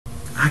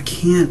I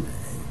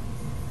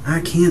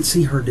can't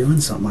see her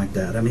doing something like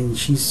that. I mean,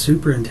 she's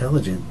super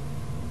intelligent.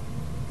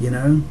 You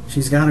know,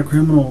 she's got a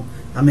criminal.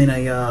 I mean,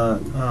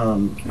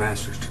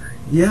 master's degree.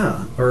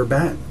 Yeah, or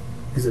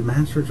is it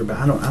master's or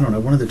I don't know,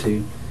 one of the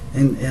two.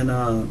 And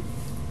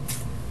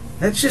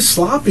that's just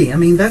sloppy. I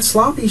mean, that's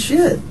sloppy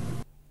shit.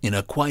 In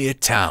a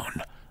quiet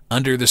town,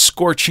 under the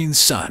scorching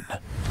sun,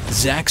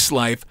 Zach's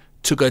life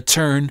took a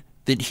turn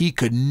that he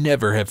could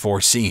never have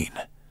foreseen.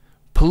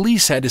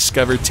 Police had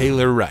discovered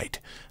Taylor Wright,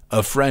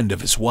 a friend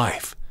of his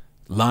wife,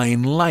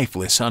 lying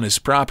lifeless on his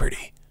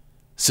property.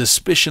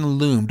 Suspicion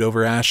loomed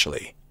over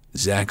Ashley,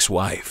 Zach's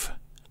wife,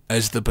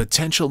 as the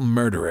potential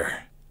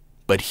murderer.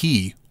 But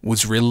he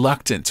was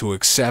reluctant to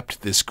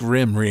accept this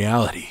grim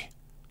reality.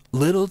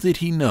 Little did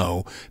he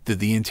know that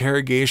the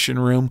interrogation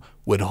room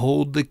would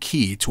hold the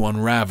key to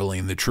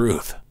unraveling the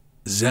truth.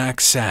 Zach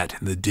sat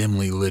in the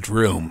dimly lit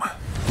room,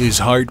 his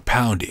heart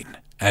pounding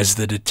as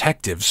the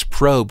detectives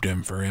probed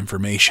him for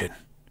information.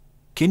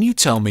 "Can you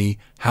tell me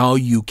how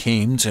you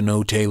came to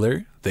know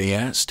Taylor?" they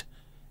asked.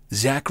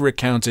 Zach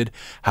recounted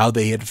how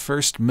they had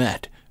first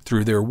met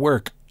through their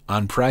work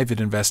on private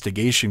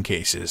investigation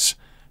cases,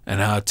 and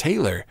how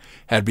Taylor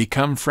had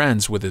become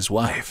friends with his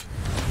wife.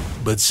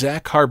 But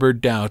Zach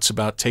harbored doubts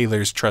about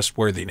Taylor's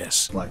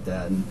trustworthiness. Like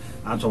that, and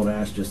I told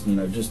Ash,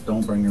 just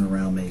don't bring her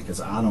around me, because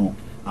I'm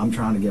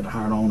trying to get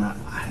hired on.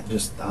 I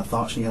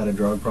thought she had a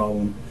drug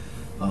problem.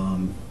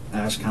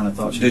 Ash kind of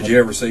thought she Did you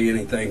ever see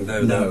anything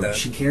though? No,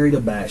 she carried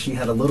a bag. She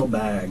had a little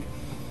bag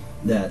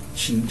that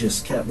she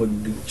just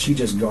she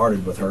just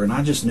guarded with her, and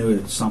I just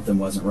knew something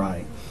wasn't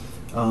right.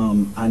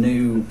 I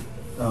knew.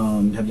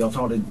 Have y'all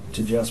talked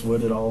to Jess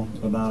Wood at all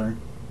about her?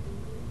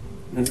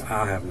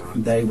 I have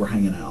not. They were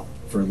hanging out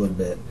for a little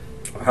bit.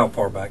 How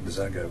far back does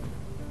that go?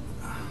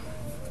 I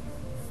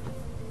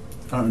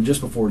don't know,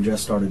 just before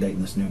Jess started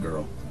dating this new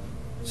girl.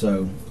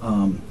 So,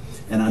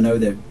 and I know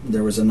that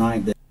there was a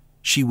night that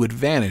she would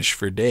vanish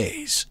for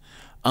days,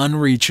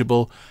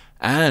 unreachable,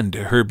 and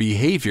her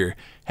behavior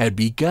had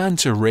begun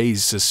to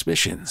raise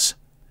suspicions.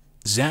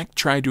 Zach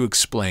tried to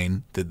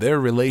explain that their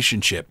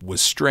relationship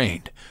was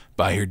strained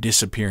by her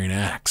disappearing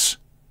acts.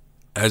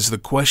 As the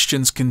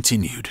questions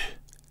continued,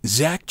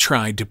 Zach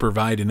tried to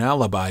provide an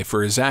alibi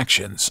for his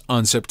actions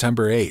on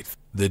September 8th,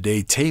 the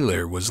day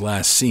Taylor was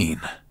last seen.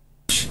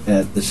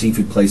 At the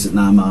seafood place at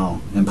 9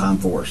 Mile in Pine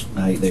Forest,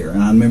 I ate there,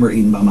 and I remember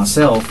eating by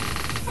myself,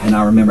 and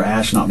I remember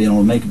Ash not being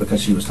able to make it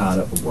because she was tied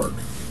up with work.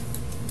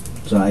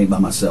 So I ate by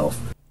myself.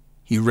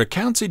 He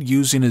recounted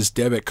using his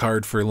debit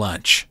card for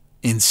lunch,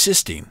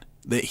 insisting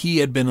that he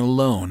had been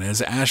alone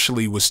as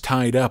Ashley was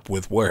tied up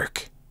with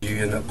work.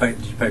 Did you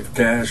pay for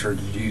cash, or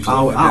did you use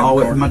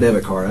my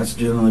debit card? That's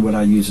generally what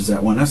I use, is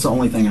that one. That's the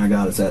only thing I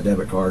got is that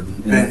debit card.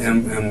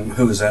 And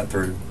who is that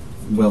through?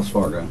 Wells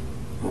Fargo.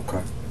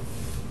 Okay.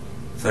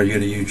 So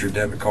you'd have used your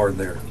debit card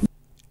there.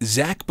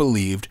 Zach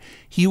believed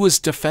he was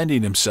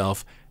defending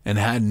himself and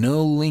had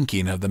no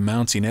linking of the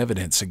mounting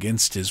evidence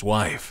against his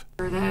wife.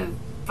 The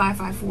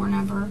 554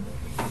 number.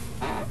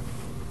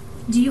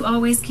 Do you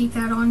always keep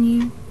that on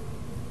you?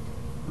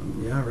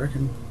 Yeah, I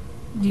reckon.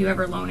 Do you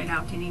ever loan it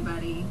out to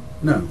anybody?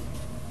 No.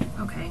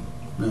 Okay.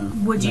 No.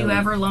 Would you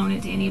ever loan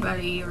it to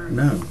anybody? Or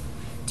no.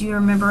 Do you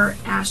remember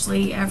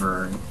Ashley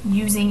ever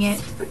using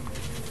it,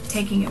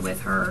 taking it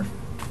with her?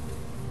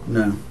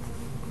 No.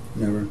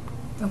 Never.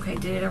 Okay,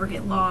 did it ever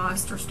get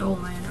lost or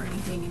stolen or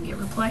anything and get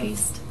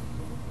replaced?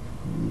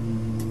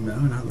 No,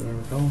 not that I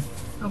recall.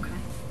 Okay.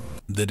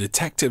 The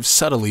detective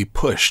subtly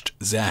pushed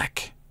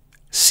Zach,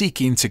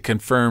 seeking to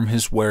confirm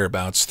his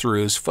whereabouts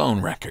through his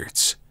phone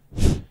records.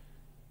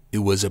 It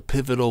was a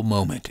pivotal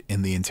moment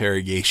in the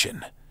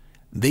interrogation.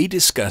 They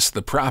discussed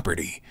the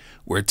property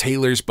where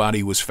Taylor's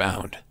body was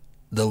found,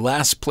 the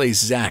last place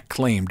Zach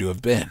claimed to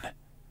have been.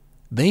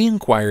 They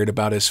inquired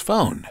about his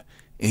phone,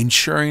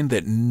 ensuring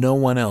that no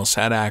one else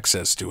had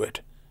access to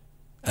it.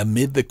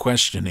 Amid the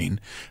questioning,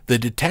 the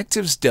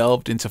detectives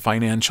delved into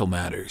financial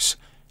matters,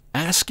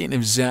 asking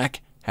if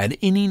Zach had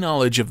any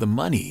knowledge of the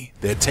money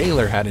that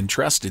Taylor had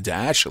entrusted to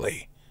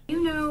Ashley. Do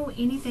you know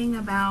anything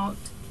about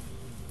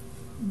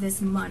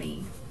this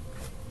money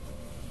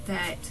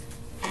that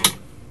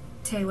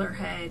Taylor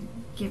had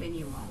given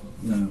you all?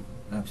 No,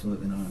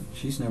 absolutely not.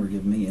 She's never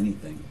given me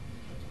anything.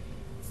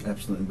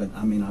 Absolutely, but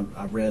I mean,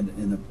 I read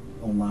in the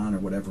online or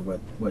whatever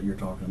what you're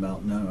talking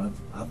about. No,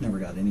 I've never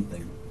got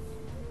anything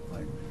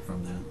like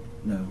from that.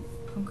 No.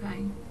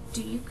 Okay.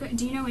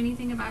 Do you know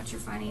anything about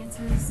your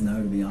finances? No,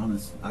 to be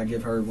honest, I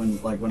give her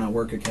when I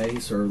work a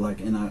case or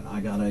and I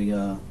got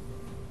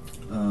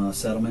a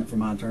settlement from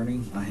my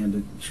attorney, I hand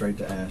it straight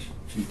to Ash.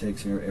 She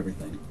takes care of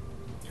everything.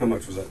 How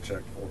much was that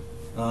check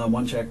for?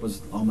 One check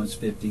was almost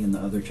 50 and the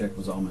other check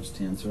was almost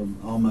 10, so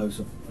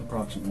almost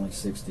approximately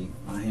 60.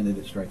 I handed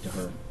it straight to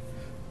her.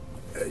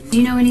 Do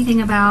you know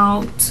anything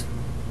about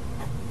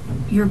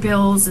your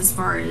bills as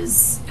far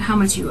as how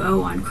much you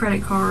owe on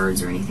credit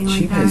cards or anything like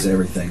that? She pays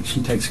everything.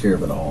 She takes care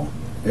of it all.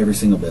 Every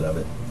single bit of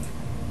it.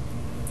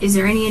 Is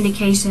there any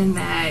indication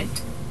that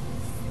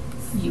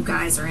you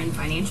guys are in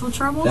financial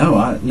trouble? No,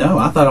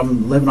 I thought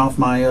I'm living off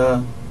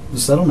my the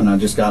settlement I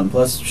just got, and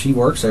plus she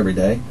works every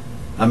day.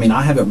 I mean,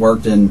 I haven't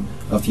worked in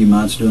a few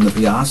months doing the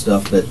PI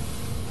stuff, but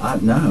I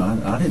didn't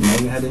know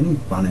you had any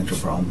financial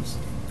problems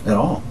at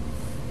all.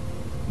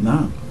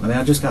 No. I mean,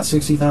 I just got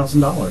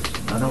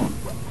 $60,000. I don't.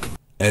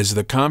 As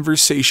the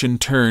conversation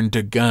turned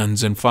to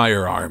guns and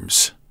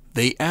firearms,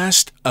 they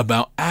asked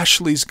about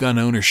Ashley's gun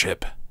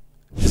ownership.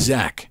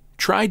 Zach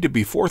tried to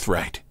be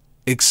forthright,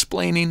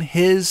 explaining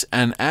his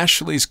and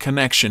Ashley's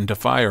connection to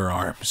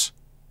firearms.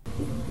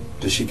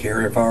 Does she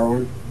carry a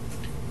firearm?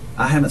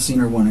 I haven't seen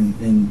her one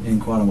in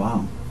quite a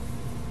while.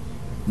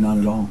 Not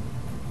at all.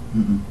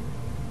 Mm-mm.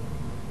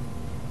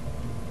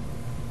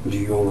 Do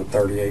you own a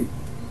 38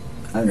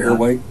 I-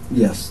 airweight?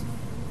 Yes.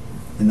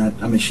 And that,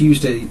 I mean, she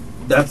used to,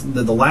 that's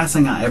the last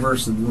thing I ever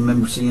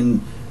remember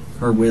seeing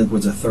her with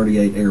was a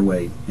 38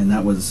 airweight. And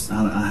that was,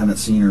 I haven't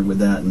seen her with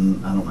that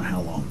in I don't know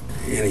how long.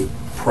 Any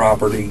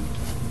property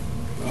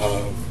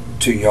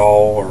to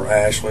y'all or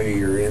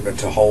Ashley or anybody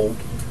to hold?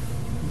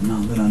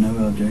 Not that I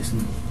know of,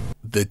 Jason.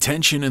 The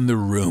tension in the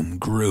room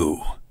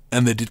grew,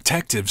 and the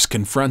detectives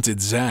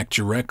confronted Zach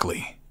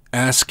directly,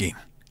 asking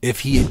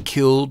if he had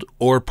killed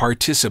or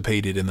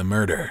participated in the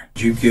murder.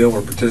 Did you kill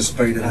or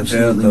participate in the death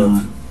Absolutely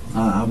not. of?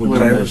 I would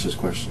Let me never. ask this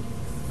question.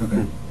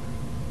 Okay.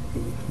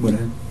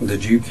 What?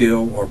 Did you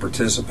kill or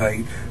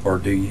participate, or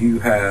do you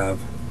have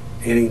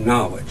any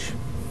knowledge?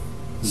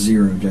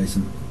 Zero,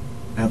 Jason.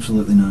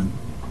 Absolutely none.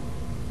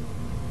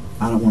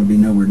 I don't want to be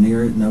nowhere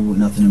near it. No,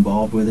 nothing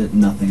involved with it.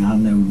 Nothing. I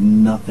know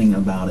nothing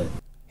about it.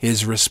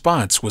 His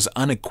response was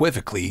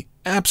unequivocally,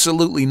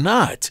 absolutely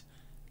not.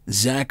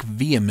 Zach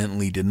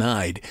vehemently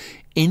denied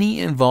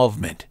any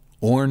involvement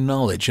or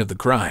knowledge of the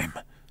crime,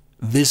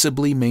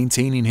 visibly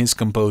maintaining his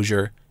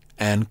composure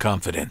and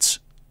confidence.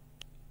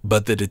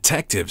 But the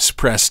detectives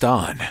pressed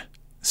on,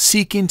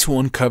 seeking to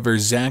uncover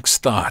Zach's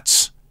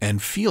thoughts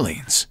and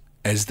feelings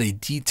as they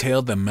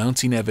detailed the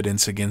mounting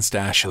evidence against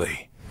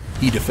Ashley.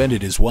 He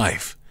defended his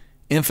wife,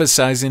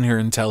 emphasizing her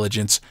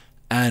intelligence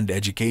and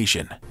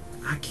education.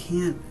 I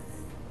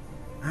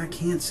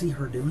can't see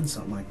her doing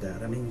something like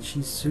that. I mean,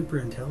 she's super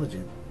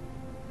intelligent.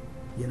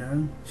 You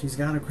know, she's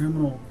got a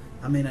criminal.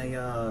 I mean,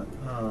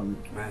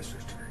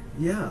 Master's degree.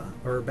 yeah,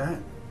 or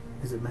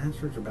is it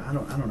master's or I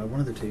don't know, one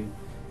of the two.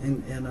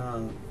 And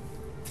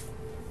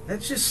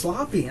that's just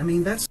sloppy. I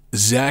mean, that's.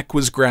 Zach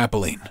was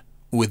grappling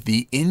with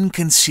the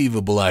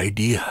inconceivable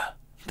idea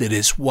that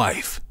his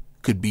wife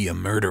could be a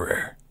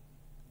murderer.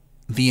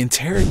 The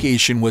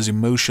interrogation was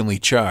emotionally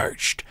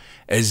charged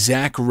as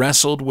Zach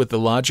wrestled with the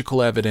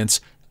logical evidence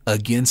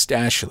against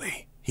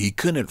Ashley. He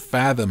couldn't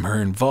fathom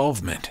her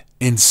involvement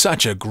in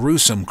such a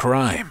gruesome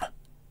crime.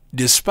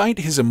 Despite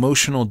his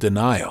emotional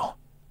denial,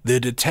 the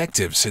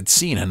detectives had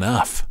seen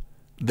enough.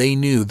 They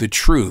knew the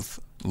truth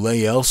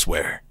lay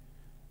elsewhere.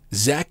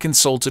 Zach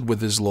consulted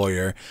with his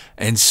lawyer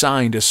and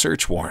signed a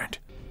search warrant,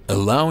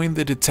 allowing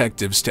the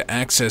detectives to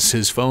access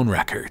his phone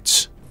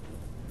records.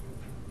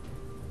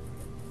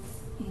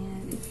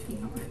 And if you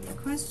don't have any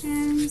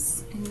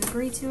questions and you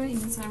agree to it, you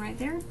can sign right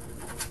there.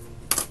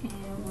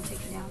 And we'll take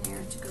you down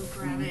there to go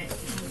grab it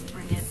and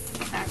bring it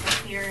back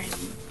up here. And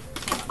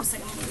hang on a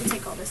second, I'm going to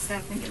take all this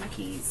stuff and get my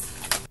keys.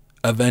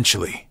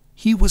 Eventually,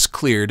 he was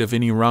cleared of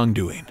any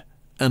wrongdoing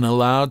and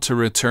allowed to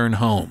return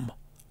home.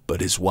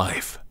 But his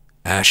wife,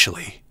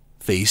 Ashley,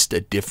 faced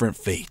a different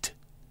fate.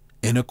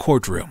 In a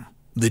courtroom,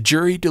 the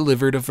jury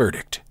delivered a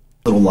verdict.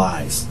 Little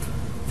lies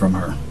from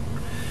her.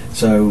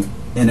 So,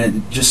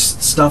 and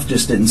stuff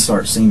just didn't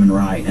start seeming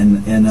right.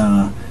 And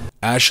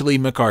Ashley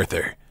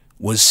MacArthur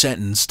was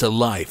sentenced to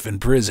life in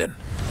prison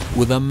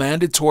with a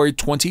mandatory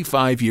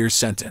 25-year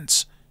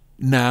sentence,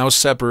 now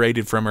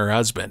separated from her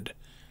husband,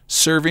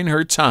 serving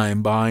her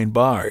time behind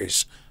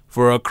bars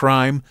for a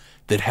crime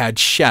that had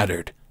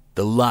shattered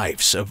the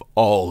lives of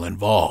all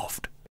involved.